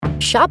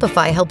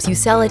Shopify helps you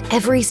sell at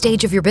every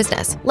stage of your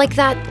business. Like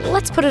that,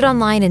 let's put it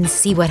online and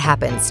see what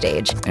happens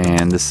stage.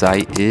 And the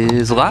site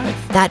is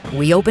live. That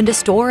we opened a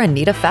store and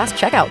need a fast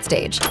checkout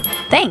stage.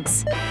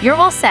 Thanks. You're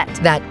all set.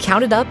 That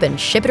count it up and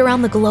ship it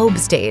around the globe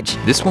stage.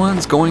 This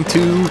one's going to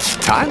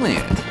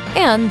Thailand.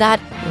 And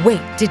that,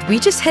 wait, did we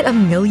just hit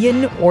 1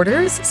 million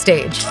orders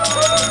stage?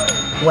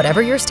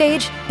 Whatever your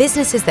stage,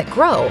 businesses that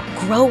grow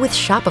with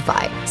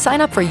Shopify.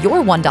 Sign up for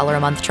your $1 a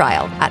month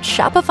trial at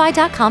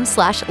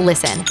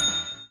shopify.com/listen.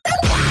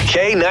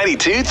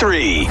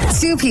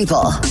 K92-3. Two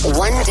people,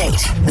 one date,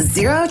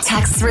 0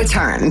 texts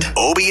returned.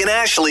 Obie and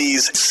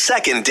Ashley's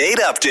second date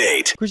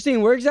update.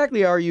 Christine, where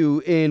exactly are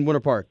you in Winter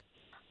Park?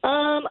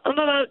 I'm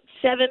about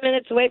 7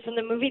 minutes away from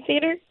the movie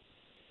theater.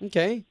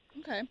 Okay.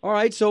 All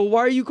right, so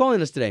why are you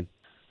calling us today?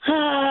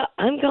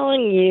 I'm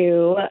calling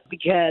you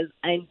because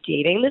I'm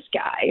dating this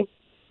guy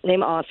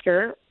named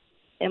Oscar,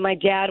 and my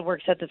dad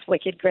works at this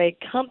wicked great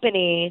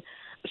company,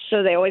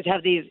 so they always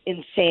have these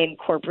insane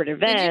corporate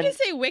events. Did you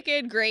just say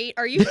wicked great?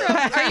 Are you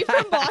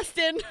from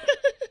Boston?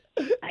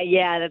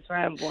 Yeah, that's where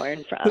I'm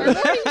born from. Our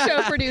morning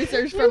show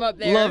producers from up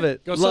there. Love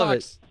it. Go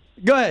Love Sox.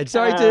 it. Go ahead.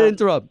 Sorry to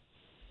interrupt.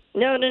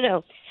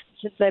 No.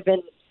 Since I've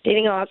been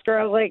dating Oscar,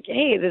 I was like,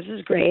 hey, this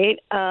is great.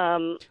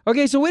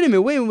 Okay, so wait a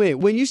minute.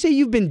 When you say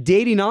you've been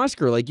dating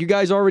Oscar, like you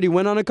guys already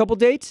went on a couple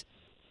dates?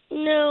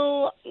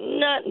 No,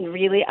 not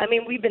really. I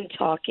mean, we've been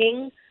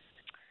talking.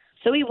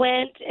 So we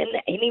went, and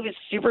he was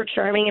super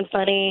charming and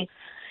funny.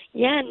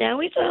 Yeah, now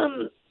he's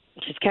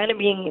just kind of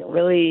being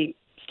really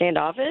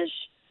standoffish,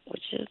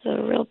 which is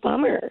a real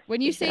bummer.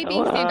 When you say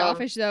being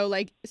standoffish, though,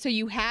 like, so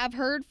you have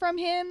heard from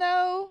him,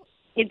 though?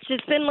 It's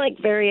just been, like,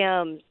 very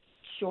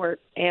short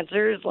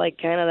answers, like,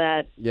 kind of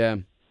that, Yeah.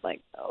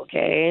 like,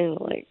 okay,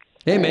 like...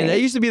 Hey, man, right. that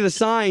used to be the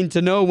sign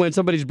to know when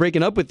somebody's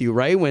breaking up with you,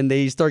 right? When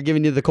they start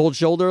giving you the cold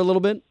shoulder a little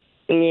bit?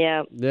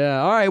 Yeah.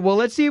 Yeah, all right. Well,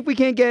 let's see if we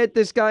can't get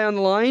this guy on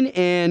the line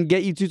and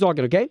get you two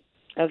talking, okay?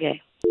 Okay.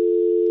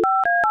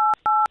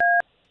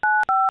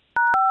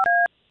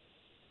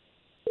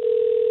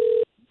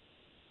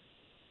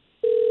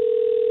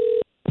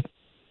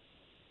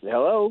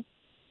 Hello?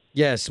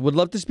 Yes, would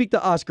love to speak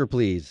to Oscar,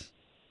 please.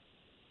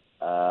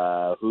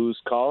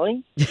 Who's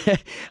calling?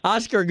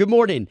 Oscar, good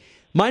morning.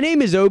 My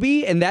name is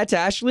Obie, and that's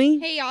Ashley.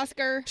 Hey,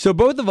 Oscar. So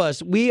both of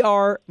us, we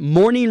are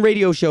morning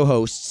radio show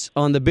hosts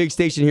on the big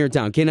station here in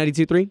town,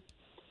 K92.3.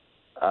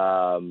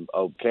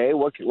 Okay.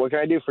 What can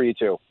I do for you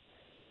two?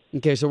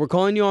 Okay, so we're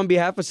calling you on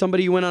behalf of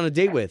somebody you went on a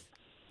date with.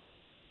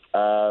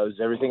 Is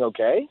everything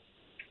okay?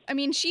 I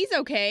mean, she's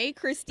okay.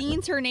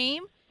 Christine's her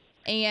name.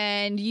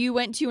 And you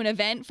went to an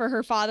event for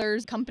her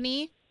father's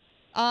company.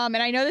 And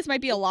I know this might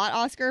be a lot,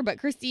 Oscar, but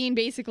Christine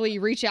basically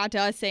reached out to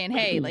us saying,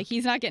 hey, like,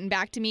 he's not getting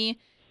back to me.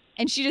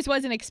 And she just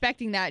wasn't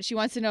expecting that. She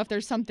wants to know if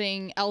there's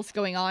something else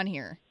going on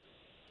here.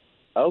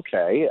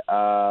 Okay.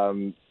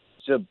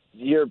 So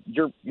you're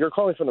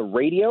calling from the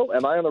radio?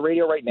 Am I on the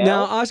radio right now?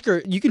 Now,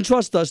 Oscar, you can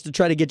trust us to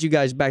try to get you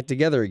guys back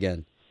together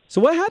again. So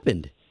what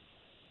happened?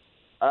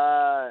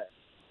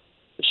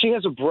 She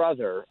has a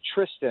brother,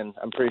 Tristan,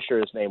 I'm pretty sure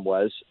his name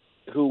was,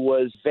 who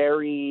was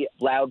very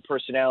loud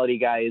personality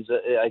guy. He's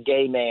a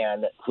gay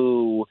man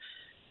who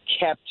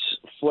kept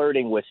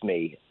flirting with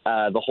me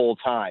the whole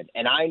time.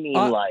 And I mean,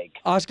 like,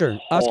 Oscar,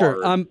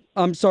 hard.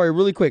 I'm sorry,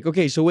 really quick.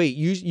 Okay, so wait,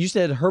 you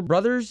said her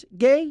brother's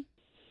gay?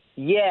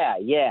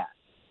 Yeah.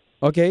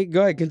 Okay,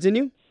 go ahead,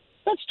 continue.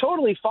 That's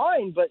totally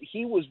fine, but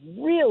he was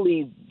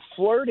really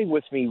flirting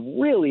with me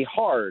really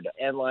hard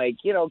and, like,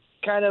 you know,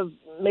 kind of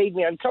made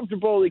me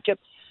uncomfortable. He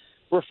kept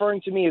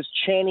referring to me as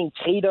Channing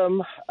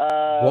Tatum.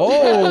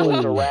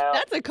 Whoa.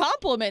 That's a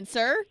compliment,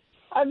 sir.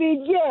 I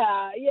mean,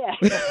 yeah.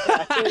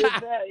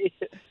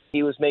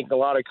 He was making a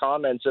lot of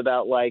comments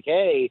about, like,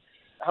 hey,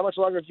 how much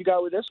longer have you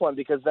got with this one?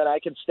 Because then I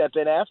can step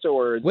in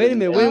afterwards. Wait a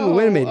minute.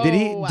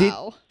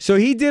 Wow. So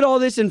he did all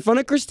this in front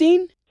of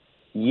Christine?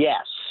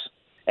 Yes.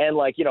 And,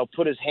 like, you know,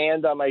 put his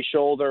hand on my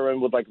shoulder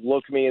and would, like,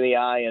 look me in the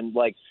eye and,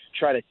 like,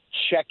 try to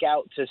check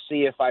out to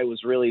see if I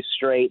was really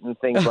straight and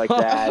things like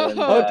that. And,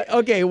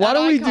 okay, why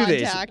don't we do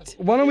contact. this?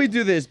 Why don't we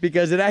do this?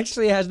 Because it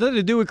actually has nothing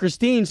to do with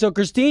Christine. So,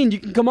 Christine, you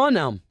can come on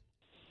now.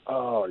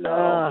 Oh,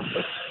 no.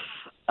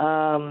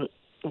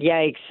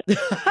 Yikes.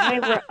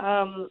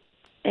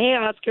 Hey,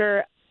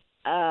 Oscar.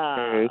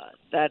 Hey.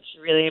 That's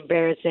really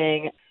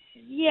embarrassing.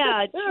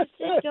 Yeah,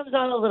 Tristan comes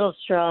on a little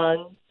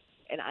strong,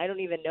 and I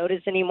don't even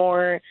notice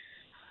anymore.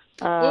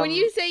 But when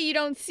you say you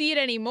don't see it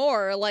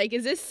anymore, like,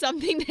 is this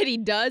something that he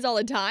does all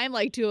the time,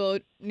 like, to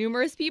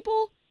numerous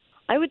people?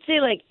 I would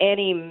say, like,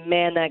 any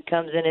man that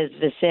comes in his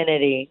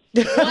vicinity.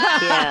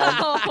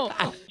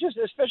 Wow. Just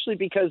especially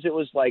because it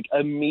was, like,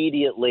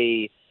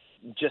 immediately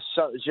just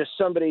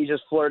somebody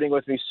just flirting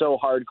with me so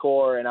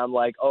hardcore, and I'm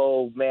like,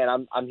 oh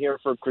man, I'm here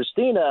for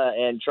Christina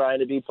and trying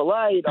to be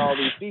polite, all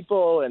these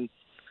people, and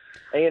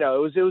you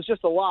know, it was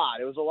just a lot.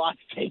 It was a lot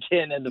to take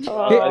in and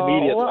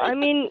immediately. Well, I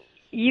mean,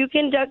 you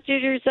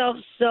conducted yourself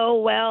so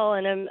well,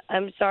 and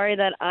I'm sorry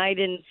that I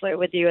didn't flirt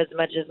with you as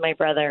much as my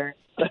brother.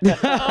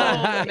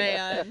 Oh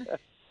man.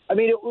 I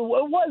mean, it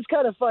was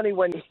kind of funny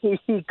when he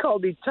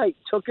called me tight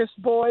tookus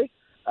boy.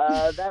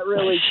 That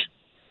really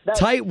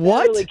Tight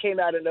what? That really came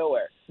out of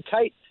nowhere.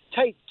 Tight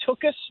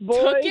tookus, boy.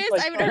 Tookus?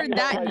 I haven't heard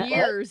that in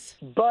years.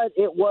 But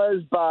it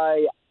was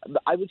by,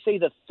 I would say,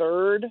 the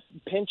third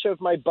pinch of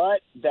my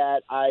butt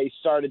that I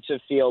started to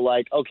feel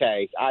like,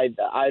 okay, I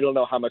don't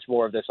know how much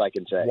more of this I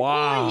can say.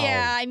 Wow.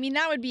 Yeah, I mean,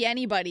 that would be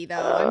anybody,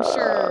 though, I'm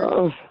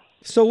sure.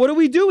 So what do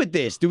we do with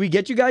this? Do we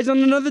get you guys on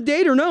another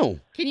date or no?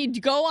 Can you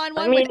go on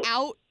one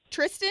without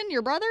Tristan,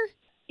 your brother?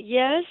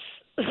 Yes.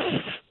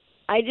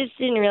 I just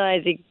didn't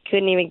realize he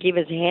couldn't even keep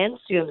his hands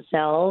to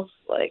himself.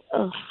 Like,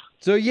 ugh.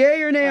 So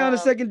yay or nay on a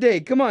second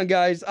date? Come on,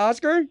 guys.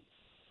 Oscar?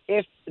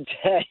 If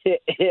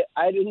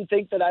I didn't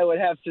think that I would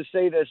have to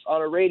say this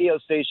on a radio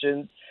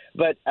station,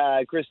 but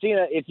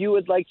Christina, if you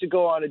would like to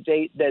go on a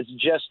date that's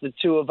just the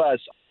two of us,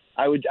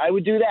 I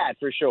would do that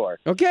for sure.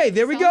 Okay,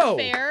 there we go.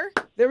 Fair.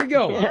 There we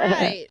go. All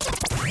right.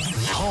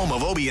 Home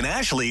of Obie and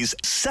Ashley's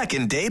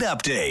second date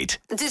update.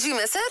 Did you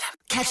miss it?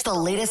 Catch the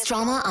latest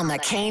drama on the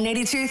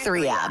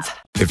K82-3 app.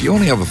 If you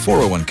only have a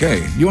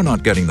 401k, you're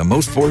not getting the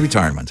most for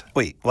retirement.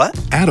 Wait, what?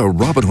 Add a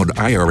Robinhood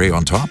IRA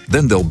on top,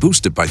 then they'll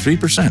boost it by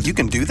 3%. You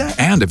can do that?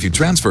 And if you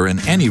transfer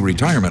in any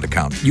retirement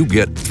account, you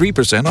get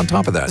 3% on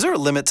top of that. Is there a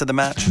limit to the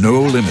match?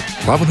 No limit.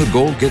 Robinhood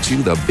Gold gets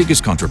you the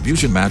biggest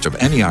contribution match of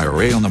any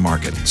IRA on the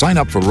market. Sign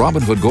up for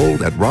Robinhood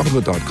Gold at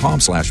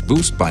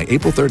Robinhood.com/boost by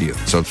April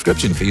 30th.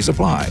 Subscription fees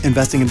apply.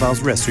 Investing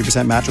involves risk.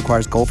 3% match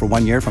requires gold for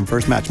 1 year from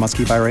first match. Must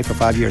keep IRA for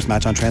 5 years.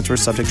 Match on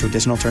transfers subject to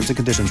additional terms and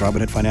conditions.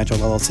 Robinhood Financial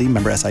LLC,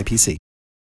 member SIPC.